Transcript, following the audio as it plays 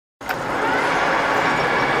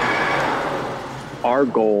Our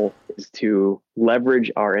goal is to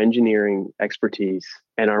leverage our engineering expertise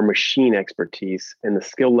and our machine expertise and the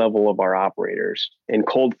skill level of our operators in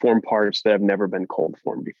cold form parts that have never been cold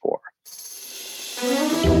formed before.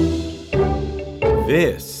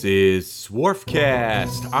 This is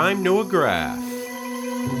Swarfcast. I'm Noah Graff.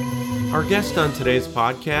 Our guest on today's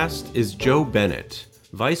podcast is Joe Bennett,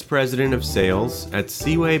 Vice President of Sales at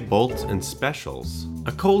Seaway Bolt and Specials,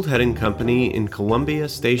 a cold heading company in Columbia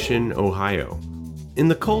Station, Ohio. In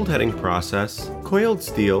the cold heading process, coiled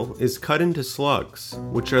steel is cut into slugs,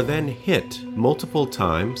 which are then hit multiple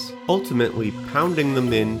times, ultimately pounding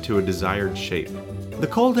them into a desired shape. The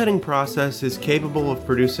cold heading process is capable of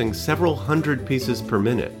producing several hundred pieces per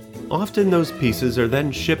minute. Often those pieces are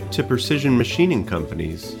then shipped to precision machining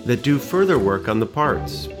companies that do further work on the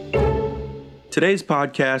parts. Today's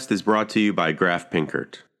podcast is brought to you by Graf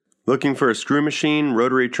Pinkert. Looking for a screw machine,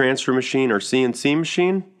 rotary transfer machine, or CNC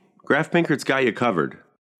machine? Graf Pinkert's got you covered.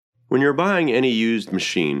 When you're buying any used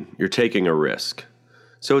machine, you're taking a risk.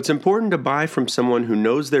 So it's important to buy from someone who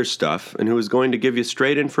knows their stuff and who is going to give you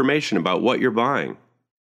straight information about what you're buying.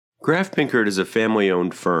 Graf Pinkert is a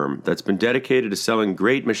family-owned firm that's been dedicated to selling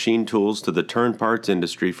great machine tools to the turn parts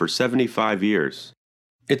industry for 75 years.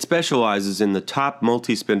 It specializes in the top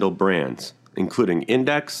multi-spindle brands, including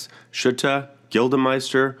Index, Schutte,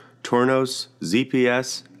 Gildemeister, Tornos,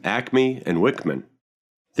 ZPS, Acme, and Wickman.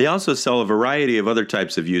 They also sell a variety of other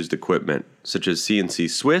types of used equipment, such as CNC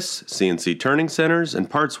Swiss, CNC turning centers, and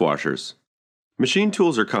parts washers. Machine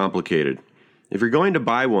tools are complicated. If you're going to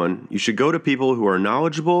buy one, you should go to people who are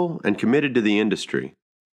knowledgeable and committed to the industry.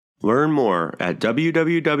 Learn more at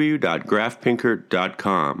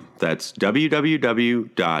www.grafpinkert.com. That's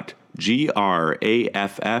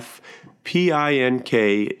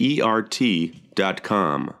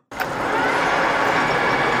www.grafpinkert.com.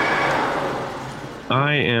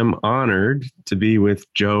 I am honored to be with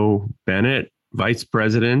Joe Bennett, Vice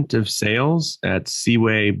President of Sales at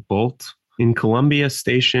Seaway Bolt in Columbia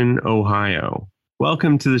Station, Ohio.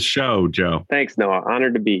 Welcome to the show, Joe. Thanks, Noah.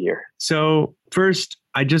 Honored to be here. So first,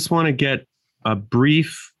 I just want to get a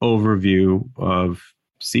brief overview of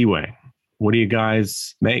Seaway. What do you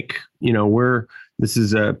guys make? This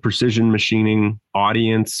is a precision machining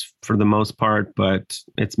audience for the most part, but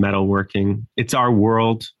it's metalworking. It's our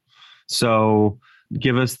world. So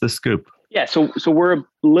give us the scoop. Yeah, so we're a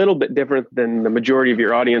little bit different than the majority of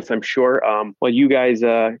your audience, I'm sure. Well, you guys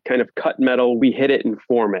kind of cut metal, we hit it and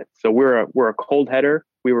form it. So we're a cold header.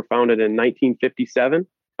 We were founded in 1957.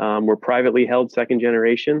 We're privately held, second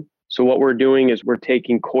generation. So what we're doing is we're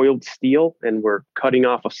taking coiled steel and we're cutting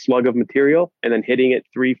off a slug of material and then hitting it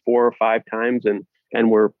 3, 4, or 5 times, and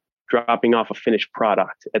we're dropping off a finished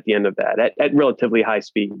product at the end of that at relatively high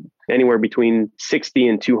speed, anywhere between 60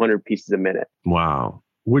 and 200 pieces a minute. Wow.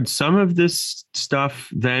 Would some of this stuff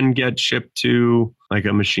then get shipped to like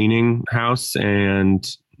a machining house and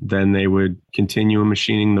then they would continue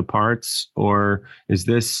machining the parts? Or is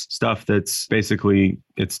this stuff that's basically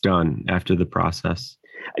it's done after the process?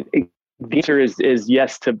 The answer is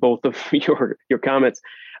yes to both of your comments.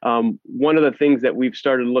 One of the things that we've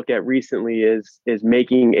started to look at recently is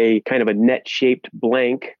making a kind of a net shaped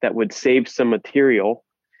blank that would save some material.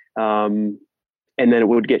 And then it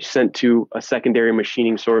would get sent to a secondary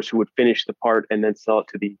machining source who would finish the part and then sell it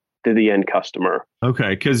to the end customer. Okay,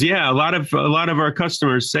 because a lot of our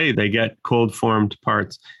customers say they get cold formed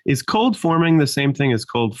parts. Is cold forming the same thing as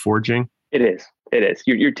cold forging? It is.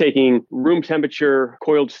 You're taking room temperature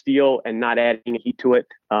coiled steel and not adding heat to it,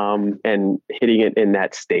 and hitting it in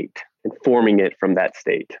that state and forming it from that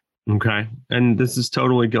state. Okay, and this is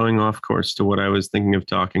totally going off course to what I was thinking of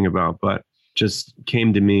talking about, but just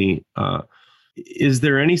came to me. Is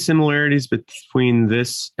there any similarities between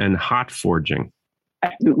this and hot forging?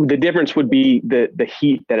 The difference would be the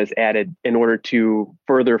heat that is added in order to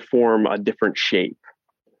further form a different shape.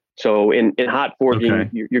 So in hot forging, okay,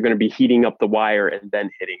 you're going to be heating up the wire and then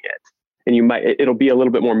hitting it. And it'll be a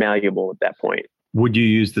little bit more malleable at that point. Would you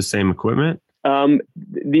use the same equipment?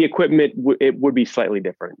 The equipment, it would be slightly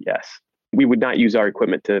different, yes. We would not use our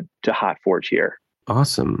equipment to hot forge here.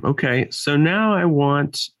 Awesome. Okay. So now I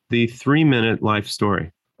want the 3-minute life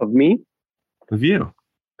story. Of me? Of you.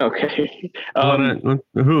 Okay.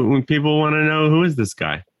 When people want to know, who is this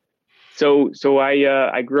guy? So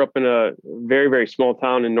I grew up in a very, very small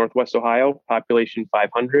town in Northwest Ohio, population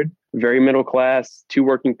 500, very middle class, 2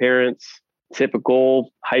 working parents,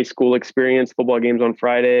 typical high school experience, football games on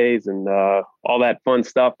Fridays and all that fun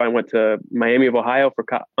stuff. I went to Miami of Ohio for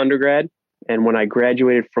undergrad. And when I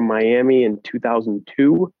graduated from Miami in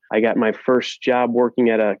 2002, I got my first job working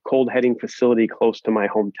at a cold heading facility close to my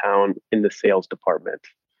hometown in the sales department.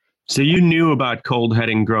 So you knew about cold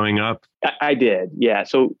heading growing up? I did, yeah.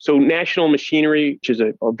 So National Machinery, which is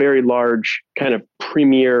a very large kind of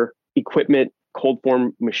premier equipment cold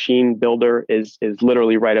form machine builder, is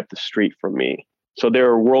literally right up the street from me. So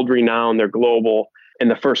they're world renowned, they're global. And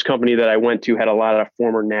the first company that I went to had a lot of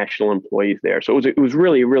former national employees there. So it was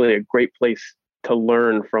really, really a great place to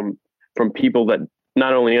learn from people that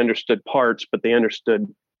not only understood parts, but they understood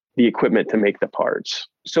the equipment to make the parts.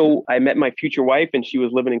 So I met my future wife and she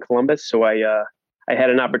was living in Columbus. So I had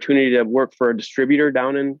an opportunity to work for a distributor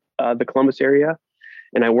down in the Columbus area.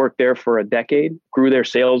 And I worked there for a decade, grew their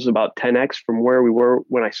sales about 10x from where we were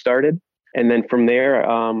when I started. And then from there,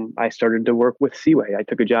 I started to work with Seaway. I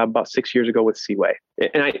took a job about 6 years ago with Seaway.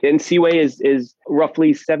 And Seaway is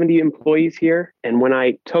roughly 70 employees here. And when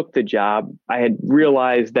I took the job, I had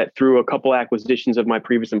realized that through a couple acquisitions of my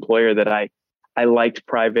previous employer that I liked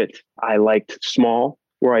private, I liked small,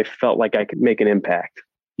 where I felt like I could make an impact.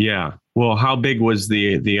 Yeah. Well, how big was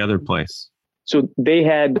the other place? So they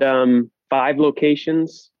had 5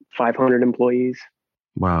 locations, 500 employees.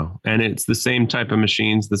 Wow. And it's the same type of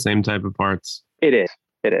machines, the same type of parts? It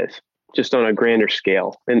is. Just on a grander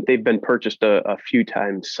scale. And they've been purchased a few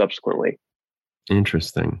times subsequently.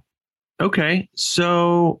 Interesting. Okay.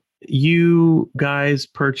 So you guys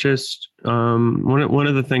purchased one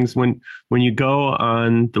of the things when you go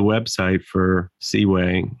on the website for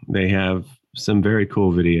Seaway, they have some very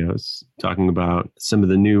cool videos talking about some of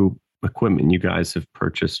the new equipment you guys have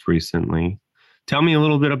purchased recently. Tell me a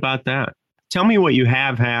little bit about that. Tell me what you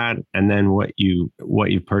have had and then what you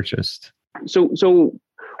purchased. So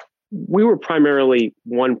we were primarily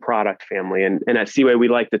one product family, and at Seaway we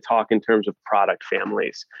like to talk in terms of product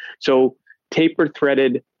families. So taper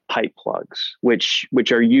threaded pipe plugs,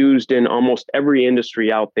 which are used in almost every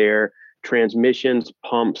industry out there: transmissions,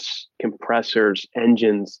 pumps, compressors,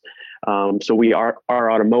 engines. So we are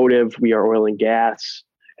automotive, we are oil and gas,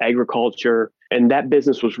 agriculture, and that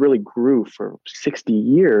business really grew for 60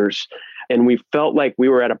 years. And we felt like we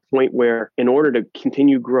were at a point where in order to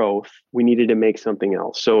continue growth, we needed to make something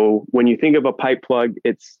else. So when you think of a pipe plug,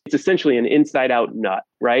 it's essentially an inside out nut,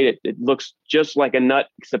 right? It looks just like a nut,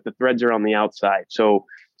 except the threads are on the outside. So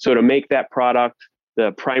to make that product,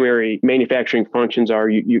 the primary manufacturing functions are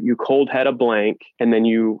you cold head a blank and then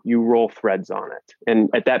you roll threads on it. And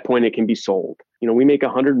at that point, it can be sold. We make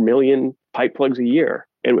 100 million pipe plugs a year.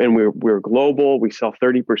 And we're global. We sell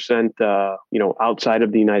 30%, outside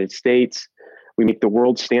of the United States. We make the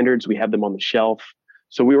world standards. We have them on the shelf.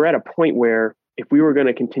 So we were at a point where if we were going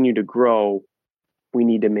to continue to grow, we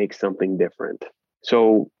need to make something different.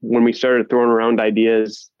 So when we started throwing around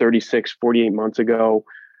ideas 36, 48 months ago,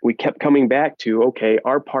 we kept coming back to, okay,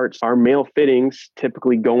 our parts, our male fittings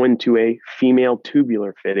typically go into a female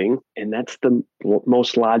tubular fitting, and that's the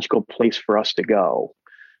most logical place for us to go.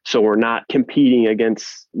 So we're not competing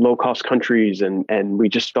against low-cost countries, and we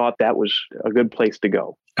just thought that was a good place to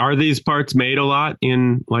go. Are these parts made a lot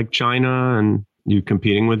in like China, and you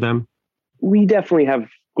competing with them? We definitely have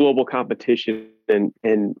global competition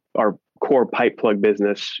in our core pipe plug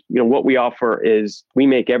business. What we offer is we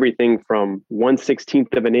make everything from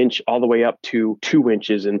 1/16 of an inch all the way up to 2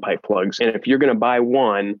 inches in pipe plugs. And if you're going to buy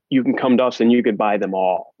one, you can come to us and you could buy them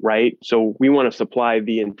all, right? So we want to supply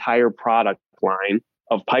the entire product line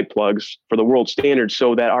of pipe plugs for the world standards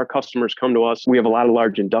so that our customers come to us. We have a lot of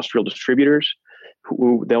large industrial distributors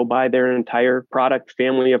who they'll buy their entire product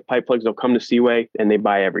family of pipe plugs. They'll come to Seaway and they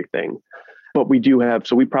buy everything. But we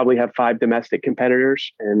probably have 5 domestic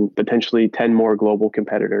competitors and potentially 10 more global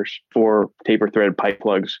competitors for taper threaded pipe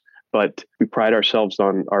plugs. But we pride ourselves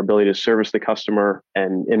on our ability to service the customer,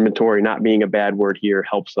 and inventory not being a bad word here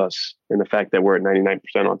helps us in the fact that we're at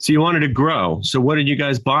 99% on. So you wanted to grow. So what did you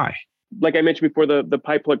guys buy? Like I mentioned before, the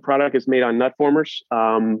pipe plug product is made on nut formers.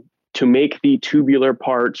 To make the tubular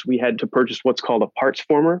parts, we had to purchase what's called a parts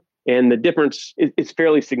former. And the difference is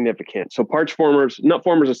fairly significant. So nut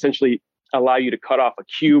formers essentially allow you to cut off a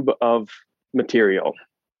cube of material.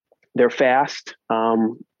 They're fast.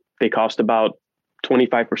 They cost about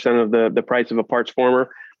 25% of the price of a parts former,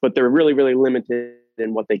 but they're really, really limited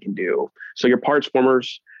in what they can do. So your parts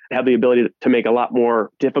formers have the ability to make a lot more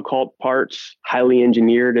difficult parts. Highly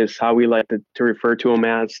engineered is how we like to refer to them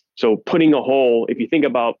as. So putting a hole, if you think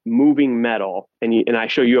about moving metal and I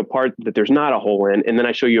show you a part that there's not a hole in, and then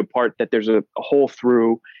I show you a part that there's a hole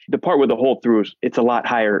through, the part with the hole through, it's a lot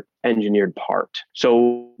higher engineered part.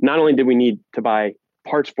 So not only did we need to buy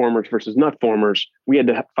parts formers versus nut formers, we had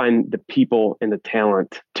to find the people and the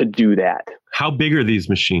talent to do that. How big are these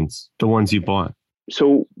machines, the ones you bought?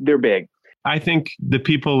 So they're big. I think the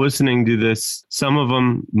people listening to this, some of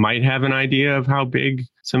them might have an idea of how big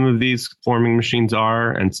some of these forming machines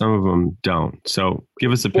are and some of them don't. So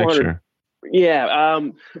give us a picture. Yeah,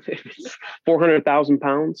 400,000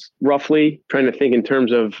 pounds, roughly. Trying to think in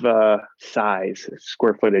terms of size,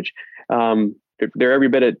 square footage. They're every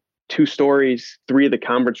bit at 2 stories. 3 of the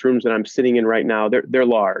conference rooms that I'm sitting in right now, they're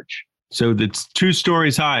large. So that's 2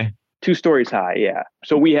 stories high. 2 stories high, yeah.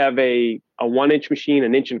 So we have a 1-inch machine,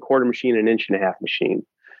 an 1.25 inch machine, an 1.5 inch machine.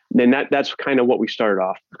 And that's kind of what we started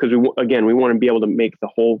off, because we want to be able to make the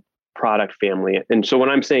whole product family. And so when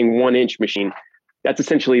I'm saying 1-inch machine, that's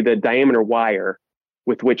essentially the diameter wire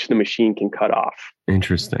with which the machine can cut off.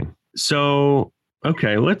 Interesting. So,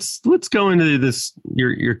 okay, let's go into this,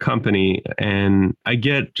 your company. And I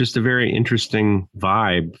get just a very interesting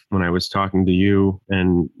vibe when I was talking to you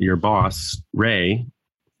and your boss, Ray.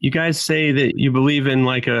 You guys say that you believe in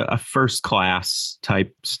like a first class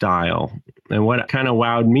type style. And what kind of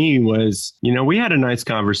wowed me was, we had a nice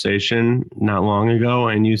conversation not long ago,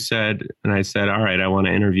 and you said, and I said, all right, I want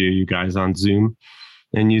to interview you guys on Zoom.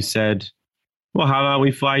 And you said, well, how about we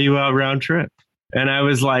fly you out round trip? And I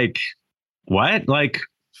was like, what? Like,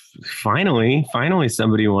 finally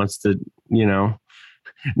somebody wants to, no,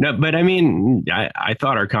 but I mean, I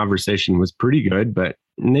thought our conversation was pretty good, but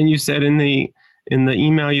and then you said in the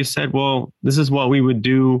email, you said, well, this is what we would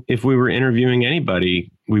do if we were interviewing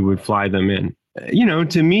anybody. We would fly them in.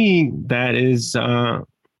 To me, that is,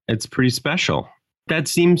 it's pretty special. That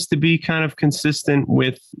seems to be kind of consistent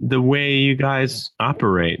with the way you guys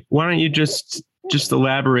operate. Why don't you just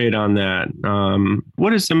elaborate on that?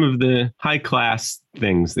 What are some of the high class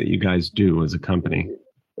things that you guys do as a company?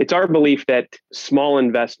 It's our belief that small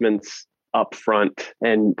investments upfront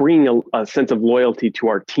and bringing a sense of loyalty to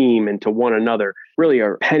our team and to one another really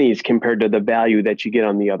are pennies compared to the value that you get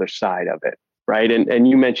on the other side of it, right? And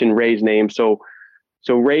you mentioned Ray's name. So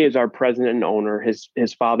Ray is our president and owner.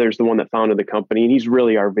 His father's the one that founded the company, and he's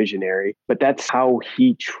really our visionary. But that's how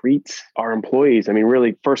he treats our employees. I mean,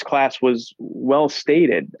 really, first class was well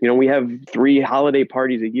stated. We have 3 holiday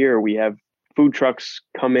parties a year. We have food trucks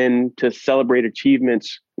come in to celebrate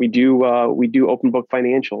achievements. We do open book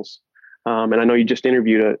financials. And I know you just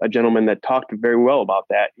interviewed a gentleman that talked very well about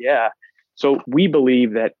that. Yeah. So we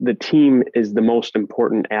believe that the team is the most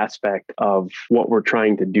important aspect of what we're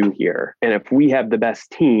trying to do here. And if we have the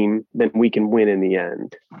best team, then we can win in the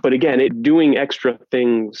end. But again, doing extra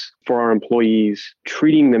things for our employees,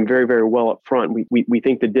 treating them very, very well up front. We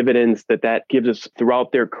think the dividends that gives us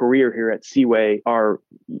throughout their career here at Seaway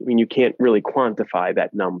you can't really quantify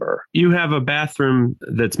that number. You have a bathroom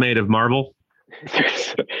that's made of marble?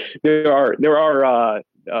 There are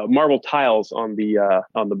marble tiles on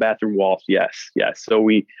the bathroom walls. Yes. So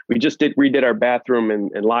we just redid our bathroom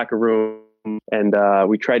and locker room, and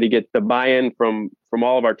we tried to get the buy-in from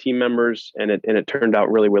all of our team members, and it turned out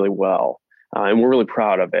really, really well. And we're really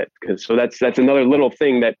proud of it, because that's another little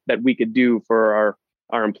thing that we could do for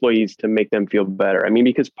our employees to make them feel better. I mean,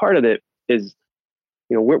 because part of it is,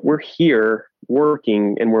 we're here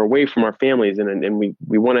working and we're away from our families, and we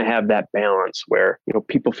want to have that balance where,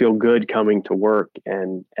 people feel good coming to work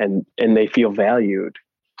and they feel valued.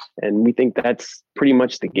 And we think that's pretty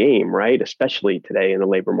much the game, right? Especially today in the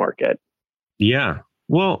labor market. Yeah.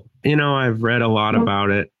 Well, I've read a lot about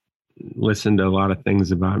it, listened to a lot of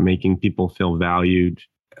things about making people feel valued.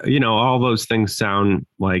 All those things sound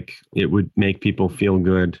like it would make people feel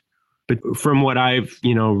good. But from what I've,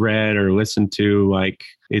 read or listened to, like,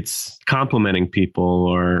 it's complimenting people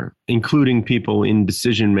or including people in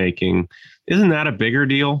decision making. Isn't that a bigger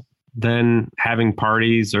deal than having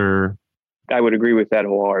parties? Or I would agree with that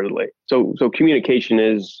wholeheartedly. So communication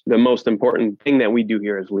is the most important thing that we do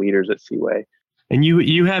here as leaders at Seaway. And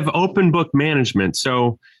you have open book management,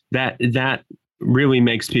 so that really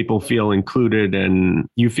makes people feel included, and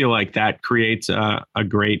you feel like that creates a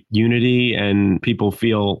great unity and people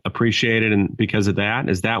feel appreciated. And because of that,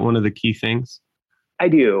 is that one of the key things? I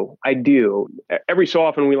do. Every so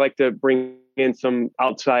often we like to bring in some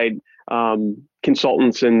outside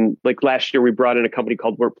consultants. And like last year, we brought in a company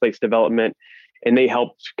called Workplace Development, and they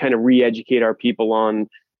helped kind of re-educate our people on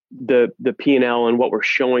the P&L and what we're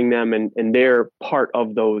showing them, and they're part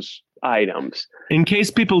of those items. In case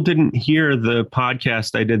people didn't hear the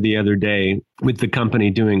podcast I did the other day with the company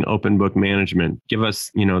doing open book management, give us,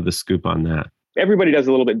 the scoop on that. Everybody does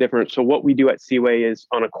a little bit different. So what we do at Seaway is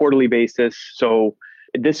on a quarterly basis. So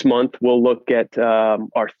this month we'll look at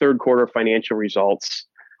our third quarter financial results,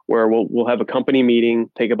 where we'll have a company meeting,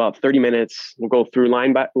 take about 30 minutes. We'll go through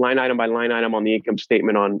line item by line item on the income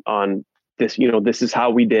statement on this is how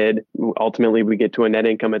we did. Ultimately, we get to a net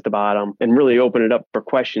income at the bottom and really open it up for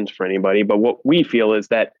questions for anybody. But what we feel is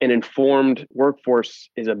that an informed workforce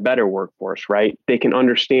is a better workforce, right? They can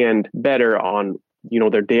understand better on,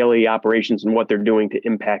 their daily operations and what they're doing to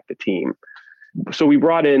impact the team. So we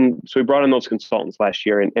brought in those consultants last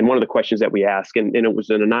year. And one of the questions that we asked, and it was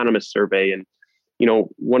an anonymous survey. And,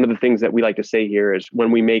 one of the things that we like to say here is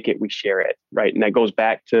when we make it, we share it, right? And that goes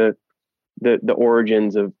back to the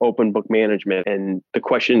origins of open book management. And the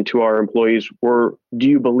question to our employees were, do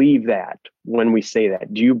you believe that when we say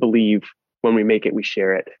that? Do you believe when we make it, we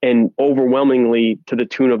share it? And overwhelmingly, to the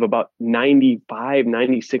tune of about 95,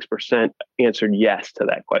 96% answered yes to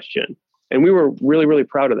that question. And we were really, really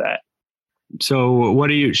proud of that. So what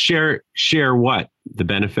do you share? Share what? The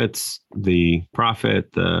benefits, the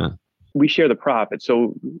profit, We share the profit.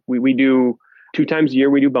 So we do 2 times a year,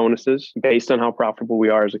 we do bonuses based on how profitable we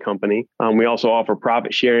are as a company. We also offer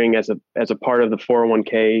profit sharing as a part of the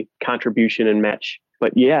 401k contribution and match.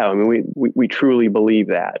 But yeah, I mean, we truly believe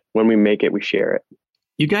that when we make it, we share it.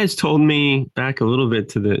 You guys told me back a little bit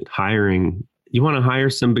to the hiring. You want to hire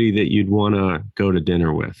somebody that you'd want to go to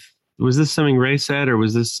dinner with. Was this something Ray said, or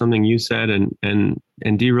was this something you said? And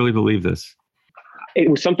do you really believe this? It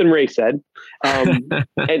was something Ray said,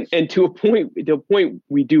 and to a point,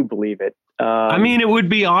 we do believe it. I mean, it would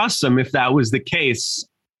be awesome if that was the case.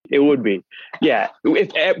 It would be, yeah.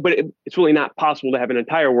 But it's really not possible to have an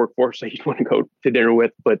entire workforce that you want to go to dinner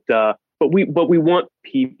with. But we want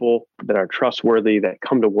people that are trustworthy, that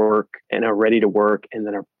come to work and are ready to work, and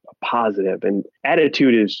that are positive. And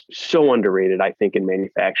attitude is so underrated, I think, in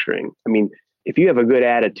manufacturing. I mean, if you have a good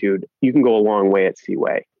attitude, you can go a long way at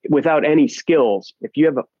Seaway. Without any skills, if you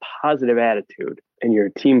have a positive attitude and you're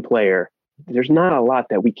a team player, there's not a lot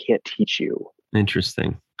that we can't teach you.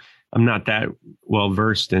 Interesting. I'm not that well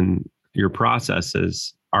versed in your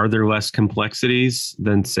processes. Are there less complexities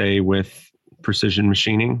than, say, with precision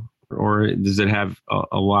machining? Or does it have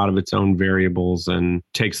a lot of its own variables and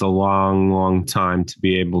takes a long, long time to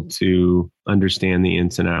be able to understand the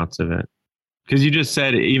ins and outs of it? Because you just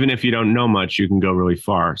said, even if you don't know much, you can go really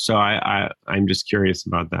far. So I'm just curious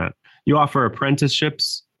about that. You offer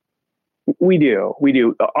apprenticeships? We do.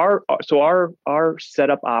 Our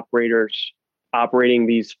setup operators operating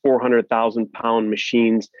these 400,000 pound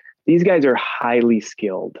machines, these guys are highly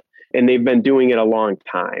skilled and they've been doing it a long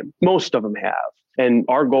time. Most of them have. And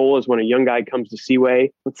our goal is when a young guy comes to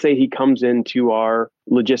Seaway, let's say he comes into our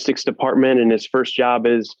logistics department and his first job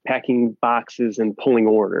is packing boxes and pulling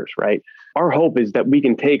orders, right? Our hope is that we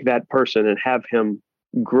can take that person and have him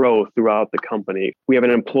grow throughout the company. We have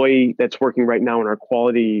an employee that's working right now in our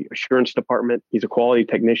quality assurance department. He's a quality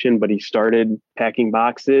technician, but he started packing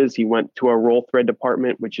boxes. He went to our roll thread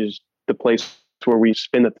department, which is the place where we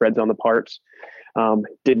spin the threads on the parts.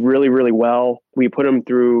 Did really, really well. We put him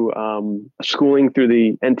through schooling through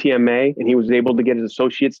the NTMA, and he was able to get his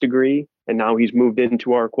associate's degree. And now he's moved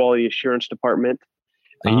into our quality assurance department.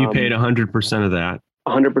 And you paid 100% of that.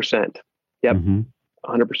 100%. Yep. Mm-hmm.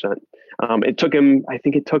 100%. It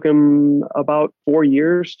took him about 4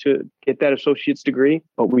 years to get that associate's degree,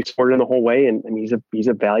 but we supported him the whole way. And I mean, he's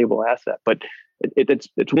a valuable asset. But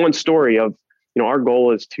it's one story of, our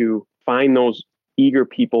goal is to find those eager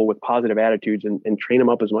people with positive attitudes and train them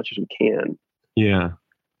up as much as we can. Yeah.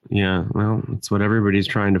 Yeah. Well, that's what everybody's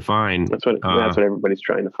trying to find. That's what everybody's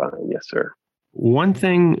trying to find. Yes, sir. One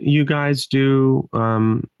thing you guys do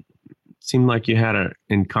seemed like you had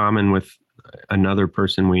in common with another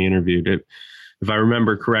person we interviewed. If I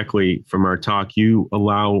remember correctly from our talk, you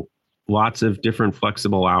allow lots of different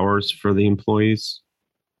flexible hours for the employees.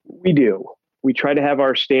 We do. We try to have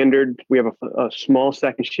our standard. We have a small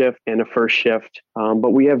second shift and a first shift,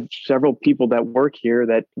 but we have several people that work here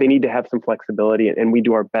that they need to have some flexibility, and we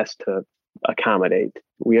do our best to accommodate.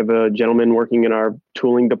 We have a gentleman working in our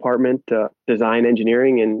tooling department, design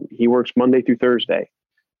engineering, and he works Monday through Thursday.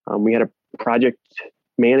 We had a project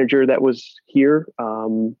manager that was here.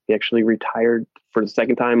 He actually retired for the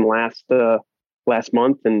second time last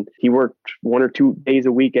month, and he worked 1 or 2 days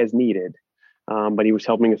a week as needed. But he was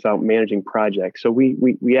helping us out managing projects. So we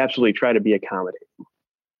absolutely try to be accommodating.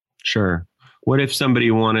 Sure. What if somebody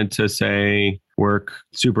wanted to, say, work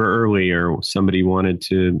super early, or somebody wanted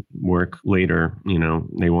to work later?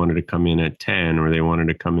 They wanted to come in at 10 or they wanted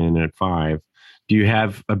to come in at 5. Do you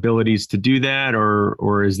have abilities to do that,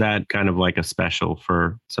 or is that kind of like a special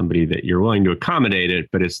for somebody that you're willing to accommodate it,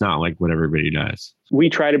 but it's not like what everybody does? We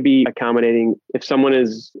try to be accommodating. If someone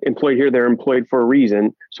is employed here, they're employed for a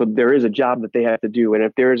reason. So there is a job that they have to do. And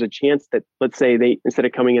if there is a chance that, let's say they, instead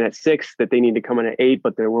of coming in at 6, that they need to come in at 8,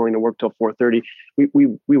 but they're willing to work till 4:30,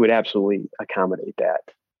 we would absolutely accommodate that.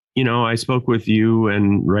 I spoke with you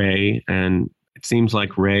and Ray, and it seems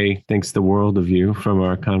like Ray thinks the world of you from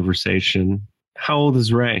our conversation. How old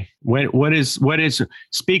is Ray? What is,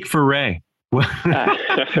 speak for Ray.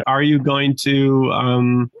 Are you going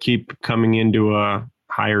to keep coming into a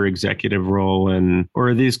higher executive role, or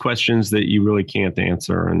are these questions that you really can't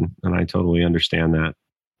answer? And I totally understand that.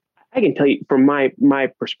 I can tell you from my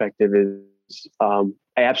perspective is I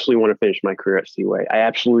absolutely want to finish my career at Seaway. I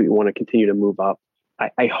absolutely want to continue to move up.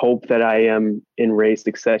 I hope that I am in Ray's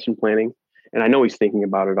succession planning, and I know he's thinking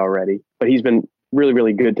about it already. But he's been really,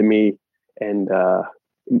 really good to me, and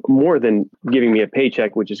more than giving me a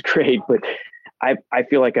paycheck, which is great. But I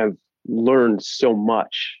feel like I've learned so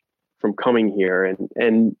much from coming here,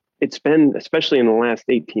 and it's been, especially in the last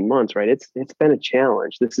 18 months, right? It's been a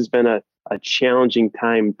challenge. This has been a challenging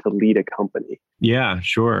time to lead a company. Yeah,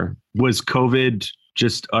 sure. Was COVID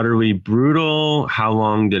just utterly brutal? How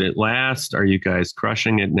long did it last? Are you guys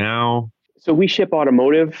crushing it now? So we ship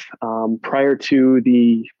automotive. Prior to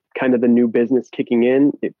the kind of the new business kicking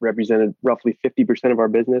in, it represented roughly 50% of our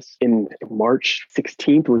business. In March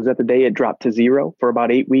 16th was that the day it dropped to zero for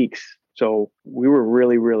about 8 weeks. So we were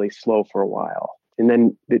really, really slow for a while. And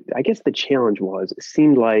then I guess the challenge was, it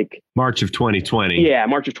seemed like March of 2020. Yeah,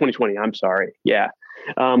 March of 2020. I'm sorry. Yeah.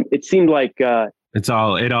 It seemed like it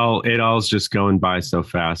all's just going by so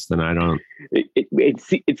fast, and I don't.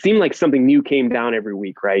 It seemed like something new came down every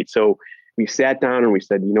week, right? So we sat down and we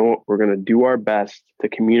said, you know what, we're going to do our best to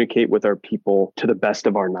communicate with our people to the best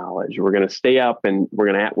of our knowledge. We're going to stay up, and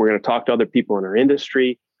we're going to talk to other people in our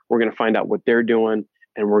industry. We're going to find out what they're doing,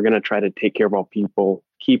 and we're going to try to take care of our people,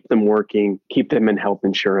 keep them working, keep them in health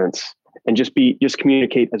insurance, and just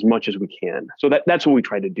communicate as much as we can. So that's what we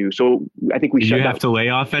tried to do. So I think we Did you have to lay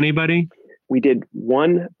off anybody? We did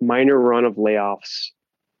one minor run of layoffs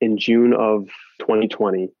in June of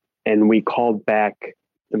 2020, and we called back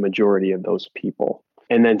the majority of those people.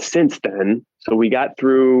 And then since then, so we got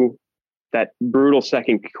through that brutal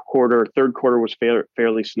second quarter. Third quarter was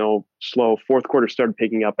fairly slow. Fourth quarter started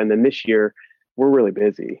picking up. And then this year, we're really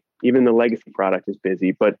busy. Even the legacy product is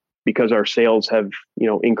busy, but because our sales have,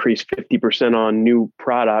 increased 50% on new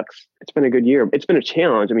products, it's been a good year. It's been a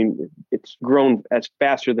challenge. I mean, it's grown as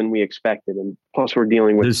faster than we expected. And plus we're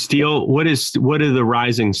dealing with the steel. What do the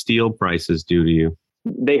rising steel prices do to you?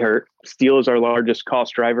 They hurt. Steel is our largest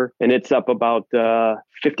cost driver, and it's up about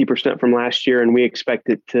 50% from last year. And we expect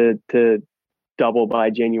it to double by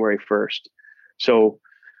January 1st. So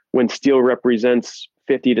when steel represents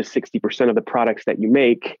 50 to 60% of the products that you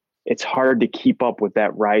make, it's hard to keep up with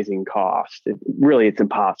that rising cost. It's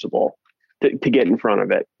impossible to get in front of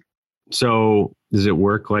it. So does it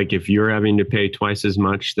work like if you're having to pay twice as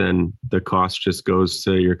much, then the cost just goes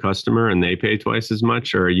to your customer and they pay twice as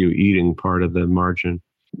much, or are you eating part of the margin?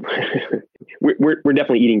 We're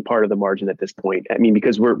definitely eating part of the margin at this point. I mean,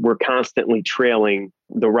 because we're constantly trailing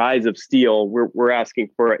the rise of steel. We're asking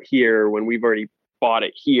for it here when we've already bought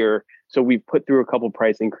it here. So we've put through a couple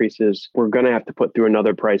price increases. We're going to have to put through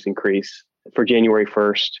another price increase for January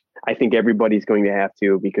 1st. I think everybody's going to have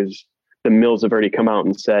to, because the mills have already come out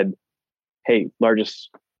and said, hey, largest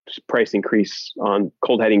price increase on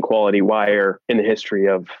cold heading quality wire in the history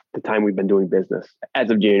of the time we've been doing business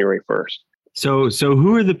as of January 1st. So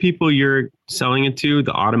who are the people you're selling it to?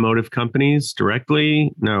 The automotive companies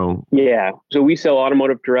directly? No. Yeah. So we sell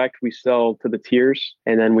automotive direct. We sell to the tiers,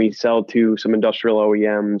 and then we sell to some industrial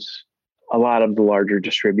OEMs, a lot of the larger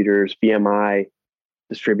distributors, VMI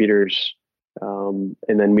distributors, and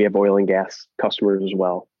then we have oil and gas customers as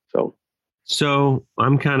well. So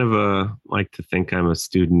I'm kind of like to think I'm a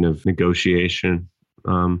student of negotiation.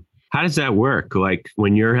 How does that work? Like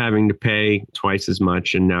when you're having to pay twice as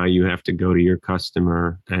much and now you have to go to your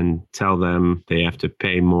customer and tell them they have to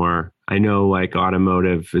pay more. I know like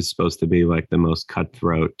automotive is supposed to be like the most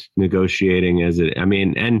cutthroat negotiating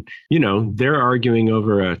and they're arguing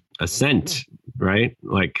over a cent, right?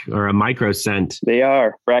 Like, or a microcent. They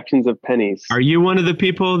are fractions of pennies. Are you one of the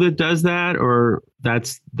people that does that, or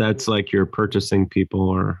that's like your purchasing people,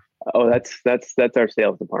 or? Oh, that's our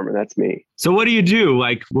sales department. That's me. So what do you do?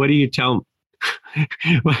 Like, what do you tell?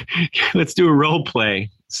 Let's do a role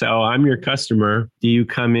play. So I'm your customer. Do you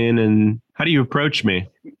come in and how do you approach me?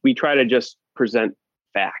 We try to just present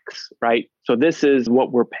facts, right? So this is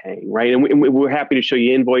what we're paying, right? And we're happy to show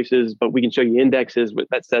you invoices, but we can show you indexes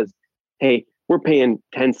that says, hey, we're paying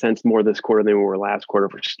 10 cents more this quarter than we were last quarter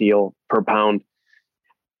for steel per pound.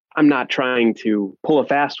 I'm not trying to pull a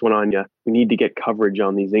fast one on you. We need to get coverage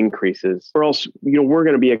on these increases, or else, we're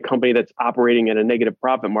going to be a company that's operating at a negative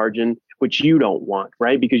profit margin, which you don't want,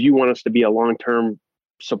 right? Because you want us to be a long-term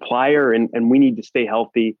supplier, and we need to stay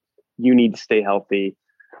healthy. You need to stay healthy.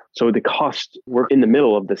 So the cost, we're in the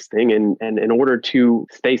middle of this thing. And in order to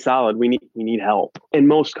stay solid, we need help. And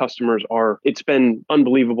most customers it's been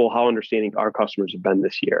unbelievable how understanding our customers have been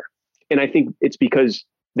this year. And I think it's because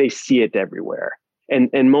they see it everywhere.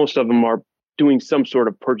 And most of them are doing some sort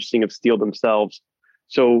of purchasing of steel themselves.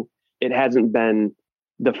 So it hasn't been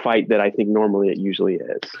the fight that I think normally it usually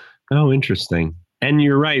is. Oh, interesting. And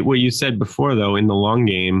you're right. What you said before, though, in the long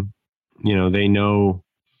game, they know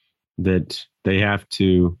that they have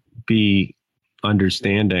to be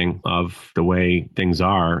understanding of the way things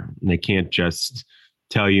are. They can't just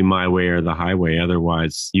tell you my way or the highway.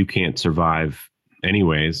 Otherwise, you can't survive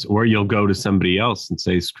anyways, or you'll go to somebody else and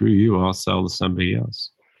say, screw you, I'll sell to somebody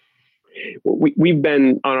else. We've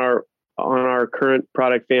been on our current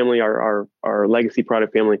product family, our legacy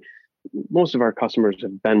product family. Most of our customers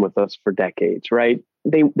have been with us for decades, right?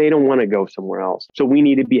 They don't want to go somewhere else. So we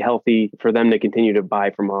need to be healthy for them to continue to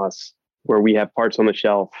buy from us, where we have parts on the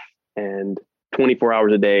shelf and 24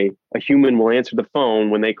 hours a day, a human will answer the phone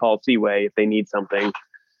when they call Seaway if they need something.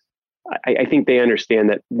 I think they understand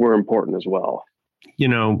that we're important as well.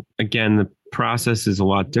 Again, the process is a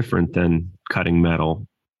lot different than cutting metal.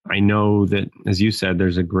 I know that, as you said,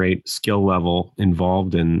 there's a great skill level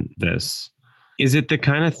involved in this. Is it the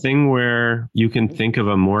kind of thing where you can think of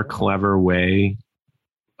a more clever way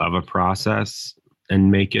of a process and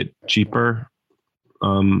make it cheaper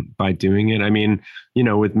by doing it? I mean,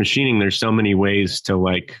 with machining, there's so many ways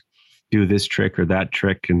to do this trick or that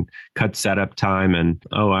trick and cut setup time. And,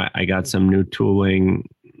 I got some new tooling,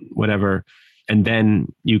 whatever. And then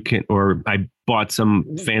you can, or I bought some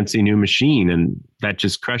fancy new machine and that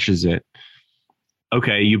just crushes it.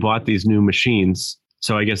 Okay, you bought these new machines.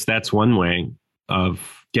 So I guess that's one way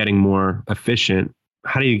of getting more efficient.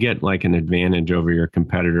 How do you get an advantage over your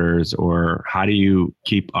competitors, or how do you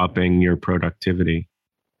keep upping your productivity?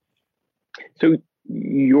 So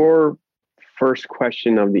your first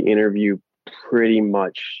question of the interview pretty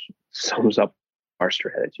much sums up our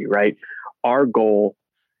strategy, right? Our goal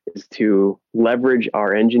is to leverage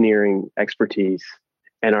our engineering expertise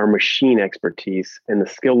and our machine expertise and the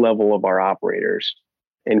skill level of our operators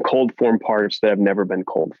and cold form parts that have never been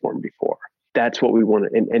cold formed before. That's what we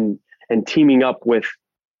want to, and teaming up with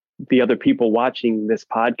the other people watching this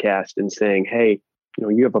podcast and saying, hey,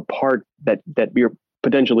 you have a part that you're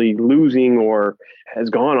potentially losing or has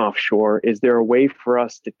gone offshore. Is there a way for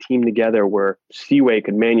us to team together where Seaway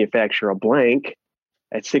could manufacture a blank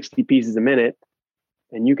at 60 pieces a minute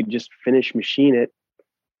and you could just finish machine it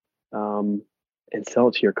and sell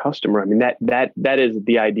it to your customer? I mean, that is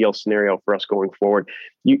the ideal scenario for us going forward.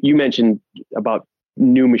 You mentioned about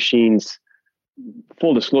new machines.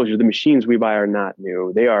 Full disclosure, the machines we buy are not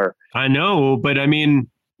new. They are. I know, but I mean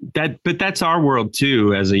but that's our world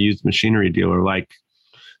too. As a used machinery dealer,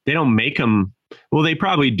 they don't make them. Well, they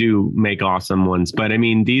probably do make awesome ones, but I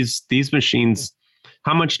mean these machines.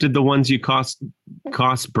 How much did the ones you cost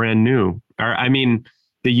brand new? Or I mean,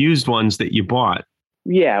 the used ones that you bought.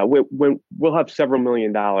 Yeah, we'll have several $1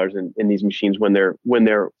 million in these machines when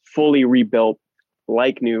they're fully rebuilt,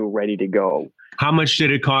 like new, ready to go. How much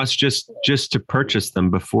did it cost just to purchase them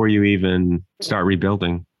before you even start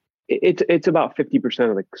rebuilding? It's about 50%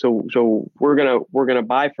 of the. So we're gonna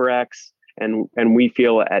buy for X, and we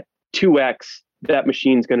feel at 2X that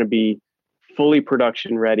machine's going to be fully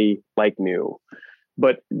production ready, like new.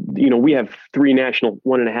 But we have 3 National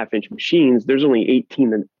 1.5-inch machines. There's only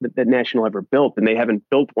 18 that National ever built, and they haven't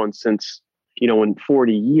built one since in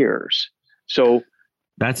 40 years. So.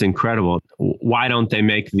 That's incredible. Why don't they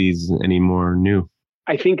make these anymore new?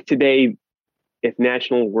 I think today, if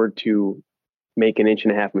National were to make an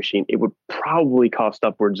 1.5-inch machine, it would probably cost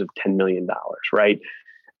upwards of $10 million, right?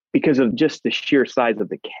 Because of just the sheer size of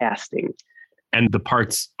the casting. And the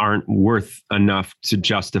parts aren't worth enough to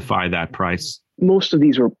justify that price. Most of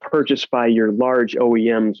these were purchased by your large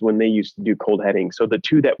OEMs when they used to do cold heading. So the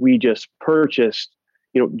 2 that we just purchased,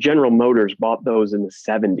 General Motors bought those in the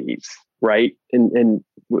 70s. Right. And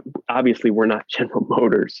obviously we're not General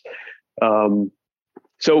Motors.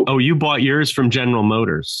 So you bought yours from General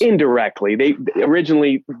Motors? Indirectly. They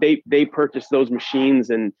originally purchased those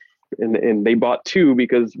machines and they bought 2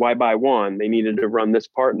 because why buy 1? They needed to run this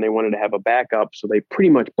part and they wanted to have a backup. So they pretty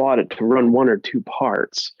much bought it to run 1 or 2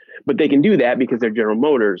 parts. But they can do that because they're General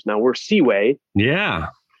Motors. Now we're Seaway. Yeah.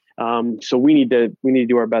 So we need to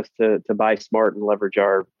do our best to buy smart and leverage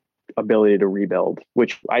our ability to rebuild,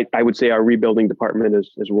 which I would say our rebuilding department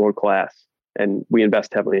is world class, and we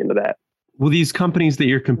invest heavily into that. Well, these companies that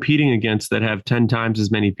you're competing against that have 10 times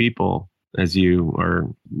as many people as you,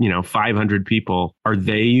 or 500 people, are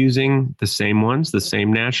they using the same ones, the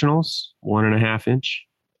same Nationals, 1.5-inch?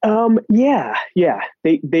 Yeah.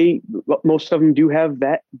 They most of them do have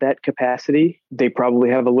that capacity. They probably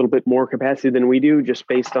have a little bit more capacity than we do, just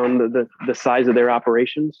based on the size of their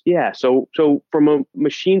operations. Yeah. So from a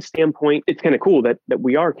machine standpoint, it's kind of cool that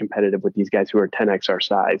we are competitive with these guys who are 10x our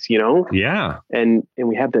size. Yeah. And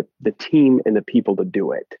we have the team and the people to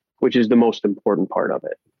do it, which is the most important part of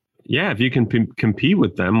it. Yeah. If you can compete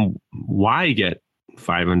with them, why get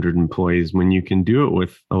 500 employees when you can do it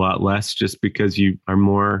with a lot less, just because you are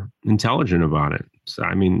more intelligent about it? So,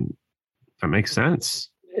 I mean, that makes sense.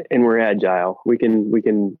 And we're agile. We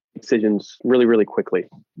can decisions really, really quickly.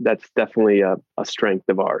 That's definitely a strength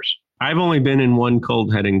of ours. I've only been in one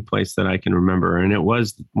cold heading place that I can remember, and it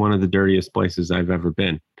was one of the dirtiest places I've ever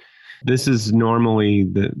been. This is normally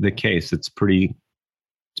the case. It's pretty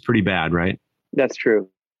bad, right? That's true.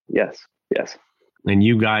 Yes. And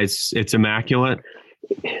you guys, it's immaculate.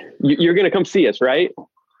 You're going to come see us, right?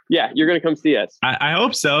 Yeah, you're going to come see us. I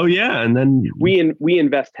hope so. Yeah. And then we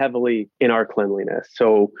invest heavily in our cleanliness.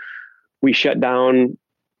 So we shut down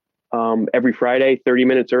every Friday, 30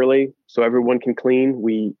 minutes early, so everyone can clean.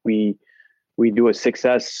 We do a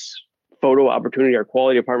success photo opportunity. Our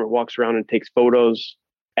quality department walks around and takes photos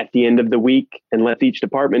at the end of the week and lets each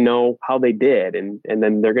department know how they did, and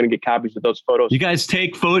then they're going to get copies of those photos. You guys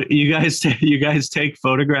take photographs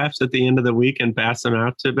at the end of the week and pass them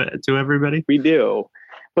out to everybody? We do.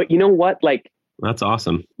 But you know what? Like, that's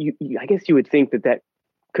awesome. I guess you would think that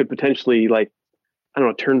could potentially, like, I don't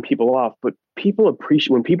know, turn people off, but people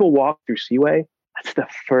appreciate when people walk through Seaway. That's the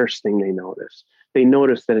first thing they notice. They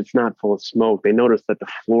notice that it's not full of smoke. They notice that the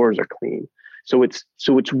floors are clean. So it's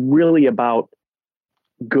really about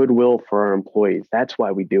goodwill for our employees. That's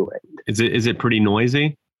why we do it. Is it pretty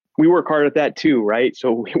noisy? We work hard at that too, right?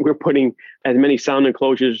 So we're putting as many sound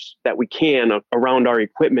enclosures that we can around our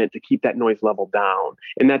equipment to keep that noise level down.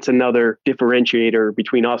 And that's another differentiator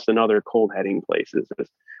between us and other cold heading places.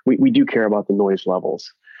 We do care about the noise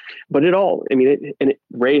levels. But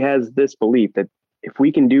Ray has this belief that if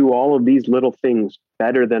we can do all of these little things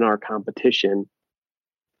better than our competition,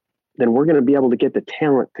 then we're going to be able to get the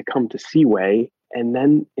talent to come to Seaway. And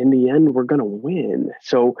then in the end, we're going to win.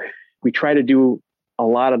 So we try to do a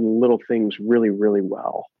lot of the little things really, really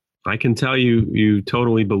well. I can tell you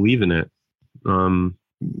totally believe in it.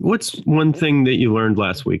 What's one thing that you learned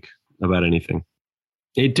last week about anything?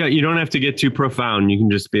 You don't have to get too profound. You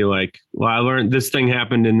can just be like, well, I learned this thing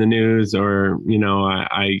happened in the news, or,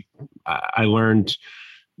 I learned,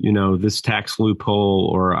 this tax loophole,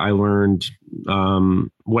 or I learned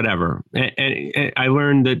whatever. And I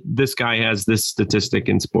learned that this guy has this statistic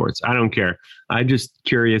in sports. I don't care. I'm just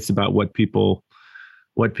curious about what people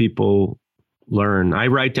learn. I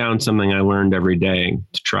write down something I learned every day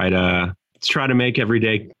to try to make every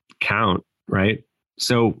day count. Right.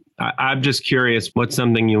 So I'm just curious, what's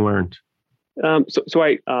something you learned? So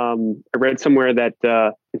I read somewhere that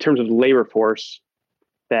in terms of labor force,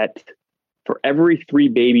 that for every 3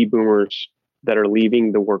 baby boomers that are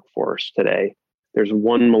leaving the workforce today, there's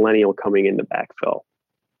 1 millennial coming in to backfill.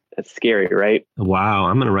 That's scary, right? Wow.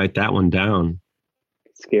 I'm going to write that one down.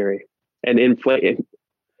 It's scary. And every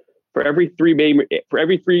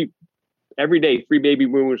day 3 baby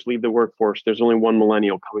boomers leave the workforce, there's only 1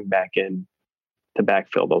 millennial coming back in to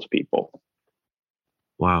backfill those people.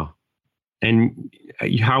 Wow. And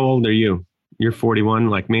how old are you? You're 41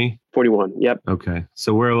 like me? 41. Yep. Okay.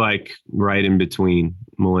 So we're like right in between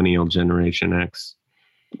millennial Generation X.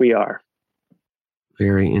 We are.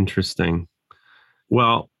 Very interesting.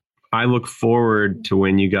 Well, I look forward to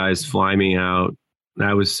when you guys fly me out.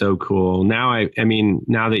 That was so cool. Now,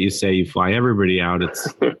 now that you say you fly everybody out,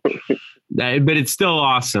 but it's still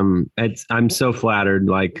awesome. I'm so flattered.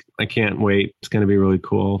 Like, I can't wait. It's going to be really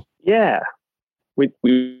cool. Yeah. We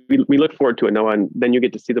look forward to it, Noah, and then you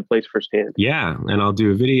get to see the place firsthand. Yeah. And I'll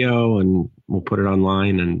do a video and we'll put it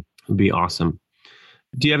online, and it'll be awesome.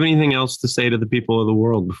 Do you have anything else to say to the people of the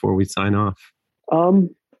world before we sign off?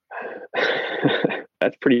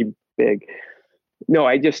 That's pretty big. No,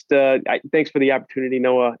 I just thanks for the opportunity,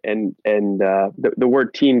 Noah. And the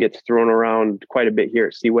word team gets thrown around quite a bit here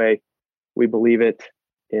at Seaway. We believe it,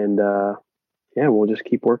 and we'll just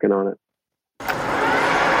keep working on it.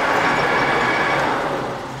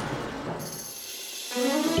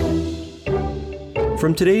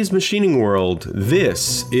 From today's machining world,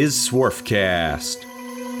 this is Swarfcast.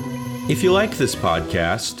 If you like this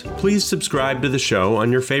podcast, please subscribe to the show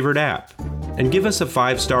on your favorite app and give us a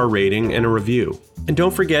 5-star rating and a review. And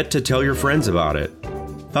don't forget to tell your friends about it.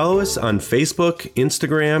 Follow us on Facebook,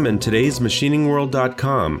 Instagram, and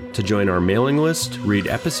today'smachiningworld.com to join our mailing list, read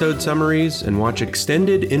episode summaries, and watch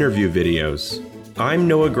extended interview videos. I'm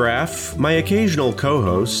Noah Graff. My occasional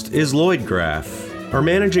co-host is Lloyd Graff. Our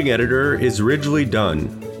managing editor is Ridgely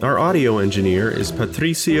Dunn. Our audio engineer is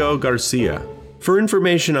Patricio Garcia. For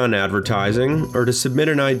information on advertising or to submit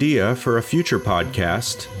an idea for a future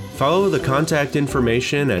podcast, follow the contact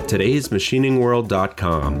information at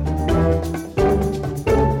todaysmachiningworld.com.